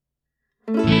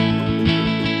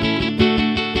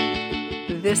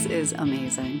This is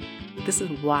amazing. This is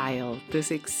wild.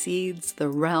 This exceeds the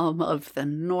realm of the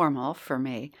normal for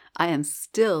me. I am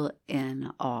still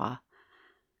in awe.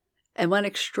 And when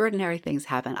extraordinary things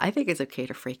happen, I think it's okay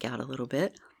to freak out a little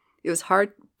bit. It was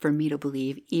hard for me to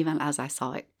believe even as I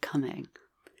saw it coming.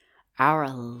 Our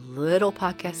little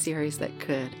podcast series that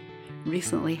could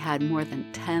recently had more than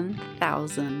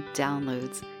 10,000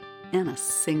 downloads in a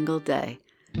single day.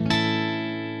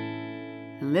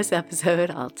 In this episode,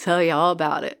 I'll tell you all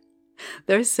about it.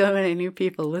 There's so many new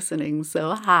people listening,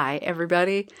 so hi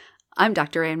everybody. I'm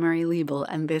Dr. Anne-Marie Liebel,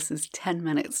 and this is 10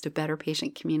 Minutes to Better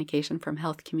Patient Communication from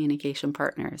Health Communication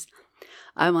Partners.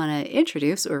 I want to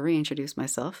introduce or reintroduce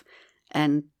myself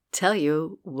and tell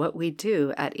you what we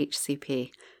do at HCP.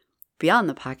 Beyond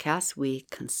the podcast, we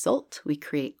consult, we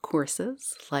create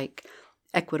courses like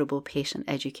Equitable Patient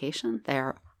Education. They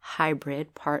are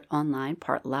hybrid, part online,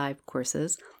 part live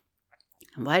courses.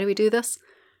 And why do we do this?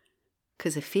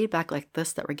 Because of feedback like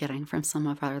this that we're getting from some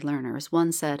of our learners.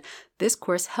 One said, "This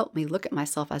course helped me look at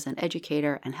myself as an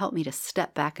educator and helped me to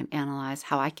step back and analyze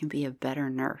how I can be a better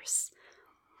nurse."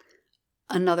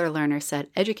 Another learner said,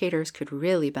 "Educators could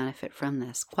really benefit from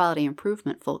this. Quality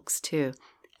improvement folks too.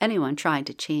 Anyone trying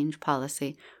to change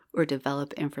policy or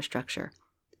develop infrastructure."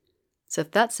 So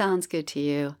if that sounds good to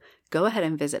you, go ahead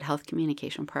and visit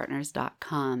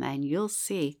healthcommunicationpartners.com and you'll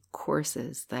see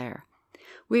courses there.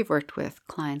 We've worked with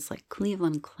clients like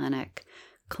Cleveland Clinic,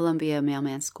 Columbia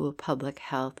Mailman School of Public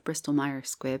Health, Bristol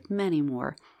Myers Squibb, many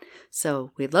more.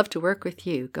 So we'd love to work with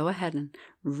you. Go ahead and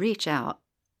reach out.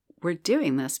 We're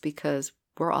doing this because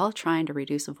we're all trying to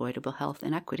reduce avoidable health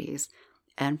inequities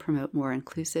and promote more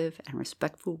inclusive and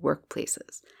respectful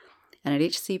workplaces. And at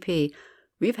HCP,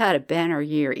 we've had a banner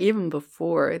year even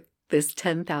before this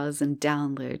 10,000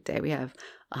 download day. We have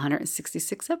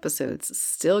 166 episodes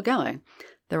still going.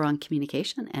 They're on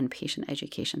communication and patient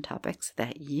education topics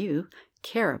that you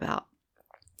care about.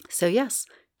 So yes,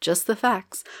 just the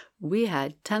facts. We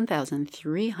had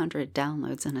 10,300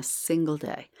 downloads in a single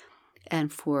day.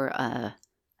 And for a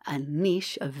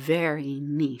niche, a very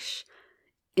niche,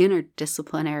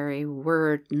 interdisciplinary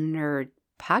word nerd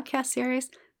podcast series,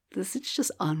 this is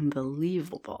just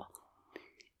unbelievable.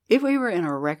 If we were in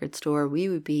a record store, we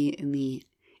would be in the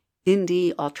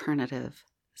indie alternative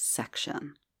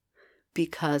section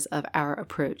because of our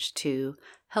approach to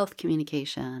health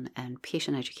communication and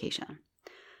patient education.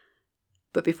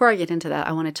 But before I get into that,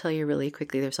 I want to tell you really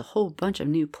quickly, there's a whole bunch of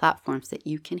new platforms that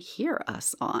you can hear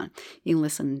us on. You can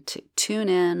listen to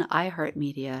TuneIn,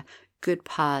 iHeartMedia, Good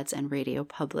Pods, and Radio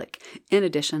Public. In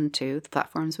addition to the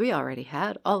platforms we already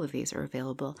had, all of these are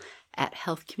available at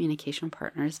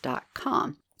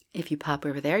healthcommunicationpartners.com. If you pop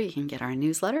over there, you can get our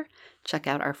newsletter, check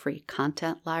out our free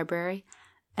content library,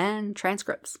 and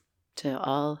transcripts to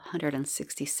all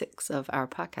 166 of our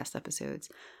podcast episodes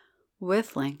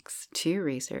with links to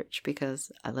research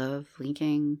because I love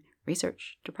linking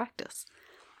research to practice.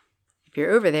 If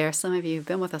you're over there, some of you who've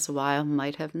been with us a while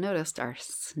might have noticed our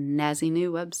snazzy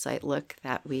new website look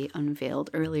that we unveiled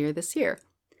earlier this year.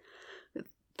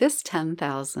 This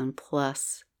 10,000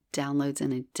 plus downloads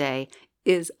in a day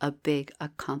is a big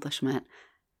accomplishment,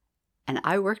 and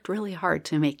I worked really hard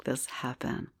to make this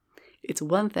happen. It's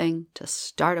one thing to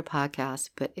start a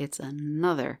podcast, but it's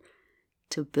another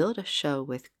to build a show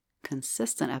with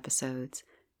consistent episodes,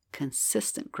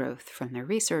 consistent growth from the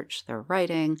research, the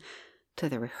writing, to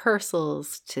the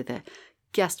rehearsals, to the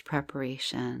guest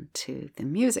preparation, to the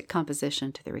music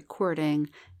composition, to the recording,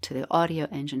 to the audio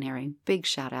engineering. Big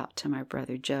shout out to my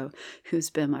brother Joe, who's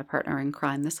been my partner in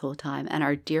crime this whole time, and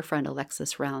our dear friend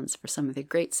Alexis Rounds for some of the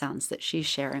great sounds that she's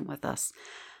sharing with us.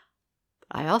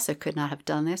 I also could not have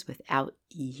done this without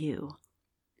you.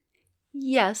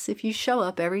 Yes, if you show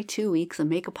up every 2 weeks and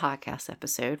make a podcast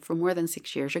episode for more than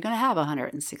 6 years, you're going to have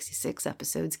 166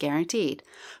 episodes guaranteed.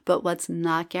 But what's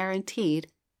not guaranteed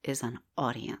is an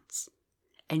audience.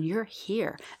 And you're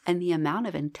here. And the amount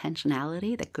of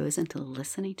intentionality that goes into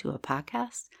listening to a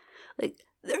podcast,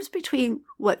 there's between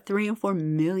 3 and 4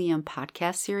 million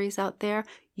podcast series out there.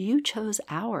 You chose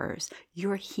ours.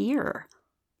 You're here.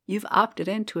 You've opted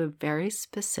into a very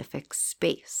specific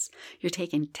space. You're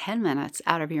taking 10 minutes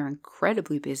out of your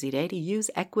incredibly busy day to use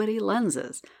equity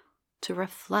lenses to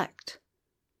reflect.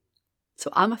 So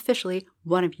I'm officially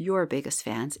one of your biggest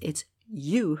fans. It's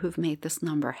you who've made this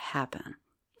number happen.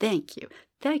 Thank you.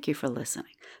 Thank you for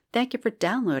listening. Thank you for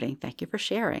downloading. Thank you for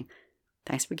sharing.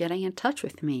 Thanks for getting in touch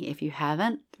with me. If you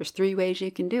haven't, there's 3 ways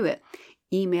you can do it.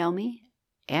 Email me,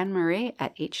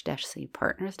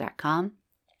 annemarie@h-cpartners.com.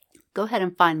 Go ahead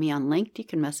and find me on LinkedIn. You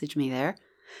can message me there.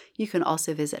 You can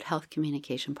also visit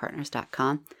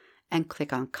healthcommunicationpartners.com and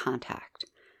click on contact.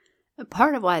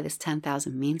 Part of why this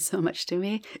 10,000 means so much to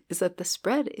me is that the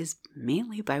spread is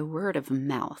mainly by word of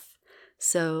mouth.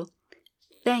 So,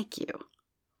 thank you.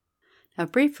 Now,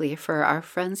 briefly, for our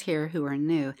friends here who are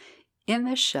new, in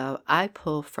this show, I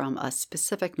pull from a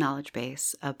specific knowledge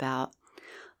base about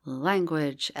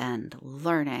language and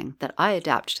learning that I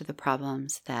adapt to the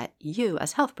problems that you,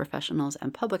 as health professionals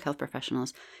and public health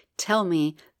professionals, tell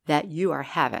me that you are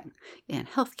having in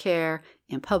healthcare,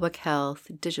 in public health,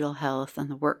 digital health, and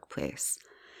the workplace.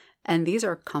 And these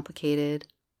are complicated,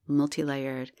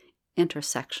 multi-layered,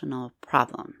 intersectional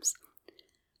problems.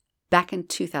 Back in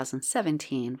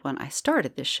 2017, when I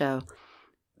started this show,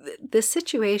 the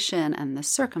situation and the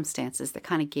circumstances that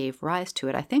kind of gave rise to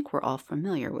it, I think we're all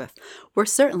familiar with. We're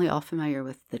certainly all familiar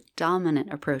with the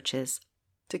dominant approaches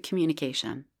to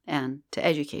communication and to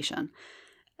education.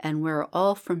 And we're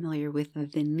all familiar with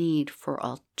the need for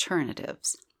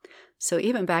alternatives. So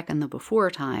even back in the before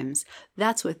times,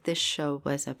 that's what this show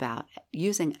was about,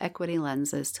 using equity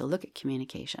lenses to look at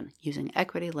communication, using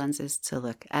equity lenses to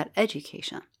look at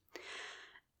education.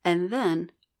 And then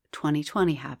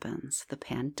 2020 happens, the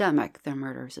pandemic, the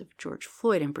murders of George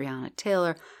Floyd and Breonna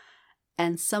Taylor,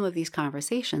 and some of these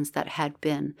conversations that had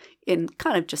been in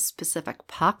kind of just specific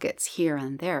pockets here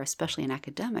and there, especially in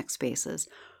academic spaces,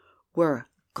 were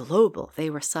global. They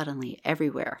were suddenly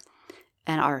everywhere.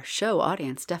 And our show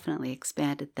audience definitely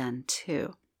expanded then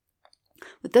too.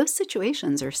 But those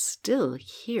situations are still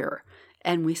here,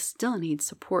 and we still need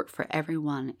support for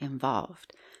everyone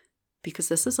involved. Because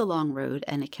this is a long road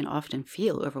and it can often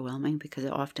feel overwhelming because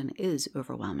it often is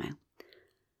overwhelming.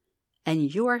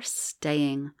 And you're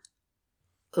staying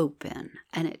open,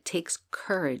 and it takes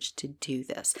courage to do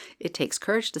this. It takes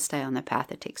courage to stay on the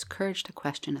path. It takes courage to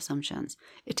question assumptions.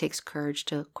 It takes courage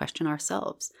to question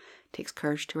ourselves. It takes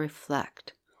courage to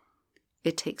reflect.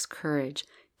 It takes courage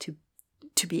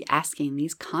to be asking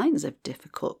these kinds of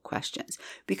difficult questions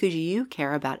because you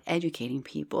care about educating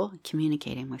people,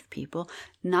 communicating with people,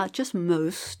 not just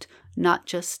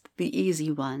the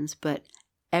easy ones, but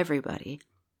everybody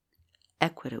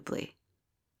equitably.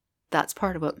 That's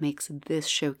part of what makes this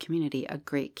show community a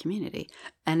great community.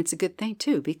 And it's a good thing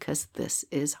too, because this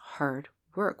is hard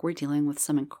work. We're dealing with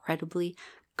some incredibly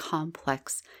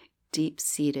complex,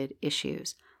 deep-seated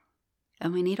issues.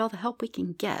 And we need all the help we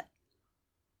can get.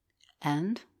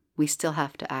 And we still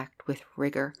have to act with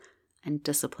rigor and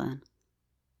discipline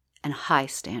and high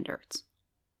standards.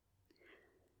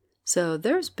 So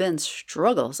there's been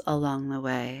struggles along the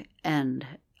way, and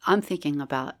I'm thinking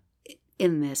about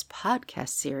in this podcast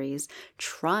series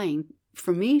trying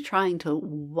to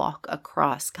walk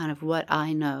across kind of what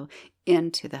I know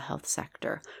into the health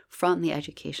sector from the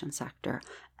education sector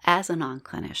as a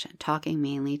non-clinician, talking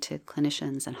mainly to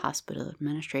clinicians and hospital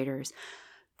administrators.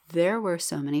 There were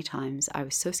so many times I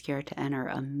was so scared to enter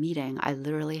a meeting, I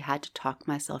literally had to talk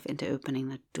myself into opening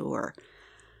the door.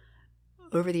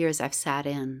 Over the years, I've sat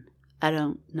in, I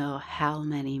don't know how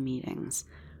many meetings,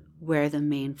 where the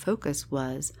main focus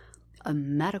was a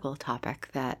medical topic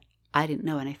that I didn't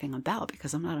know anything about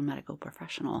because I'm not a medical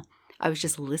professional. I was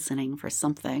just listening for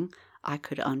something I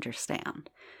could understand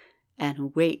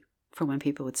and wait for when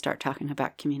people would start talking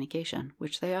about communication,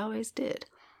 which they always did.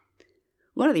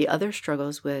 One of the other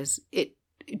struggles was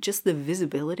just the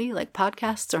visibility. Like,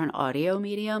 podcasts are an audio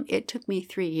medium. It took me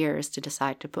 3 years to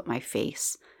decide to put my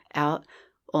face out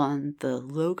on the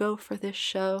logo for this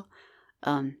show.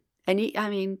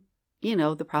 The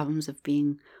problems of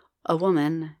being a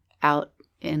woman out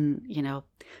in,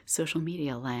 social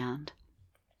media land.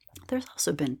 There's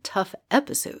also been tough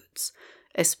episodes,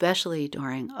 especially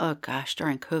during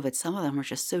COVID. Some of them were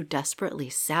just so desperately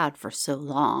sad for so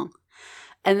long.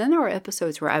 And then there were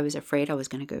episodes where I was afraid I was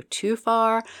going to go too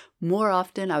far. More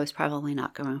often, I was probably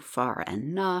not going far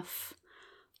enough.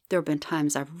 There have been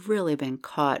times I've really been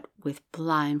caught with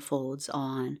blindfolds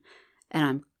on, and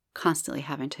I'm constantly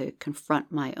having to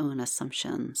confront my own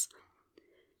assumptions.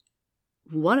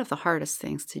 One of the hardest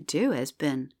things to do has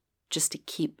been just to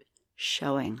keep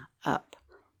showing up.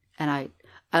 And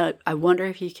I wonder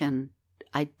if you can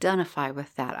identify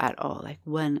with that at all. Like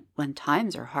when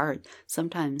times are hard,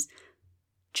 sometimes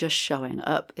just showing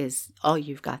up is all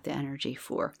you've got the energy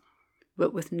for.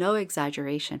 But with no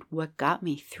exaggeration, what got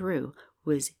me through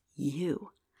was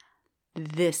you,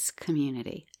 this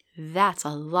community. That's a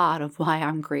lot of why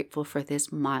I'm grateful for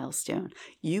this milestone.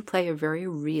 You play a very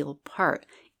real part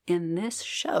in this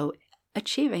show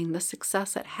achieving the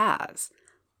success it has.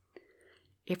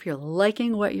 If you're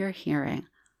liking what you're hearing,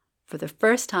 for the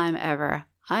first time ever,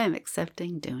 I am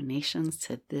accepting donations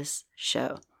to this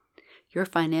show. Your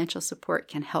financial support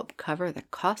can help cover the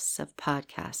costs of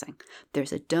podcasting.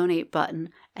 There's a donate button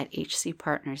at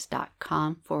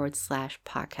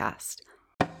hcpartners.com/podcast.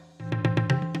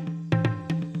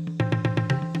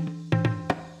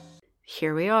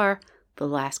 Here we are, the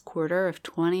last quarter of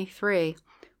 23.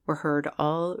 We're heard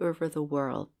all over the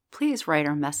world. Please write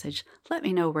our message. Let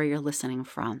me know where you're listening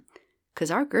from.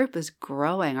 Because our group is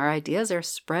growing. Our ideas are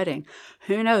spreading.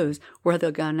 Who knows where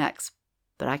they'll go next?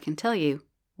 But I can tell you,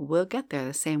 we'll get there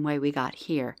the same way we got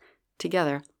here.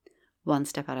 Together, one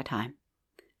step at a time.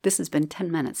 This has been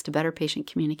 10 Minutes to Better Patient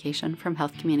Communication from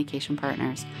Health Communication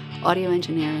Partners. Audio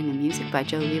engineering and music by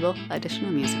Joe Liebel.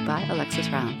 Additional music by Alexis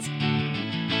Rounds.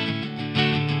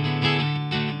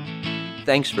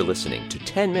 Thanks for listening to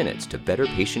 10 Minutes to Better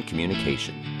Patient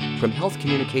Communication from Health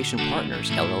Communication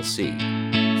Partners, LLC.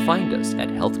 Find us at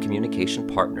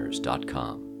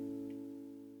healthcommunicationpartners.com.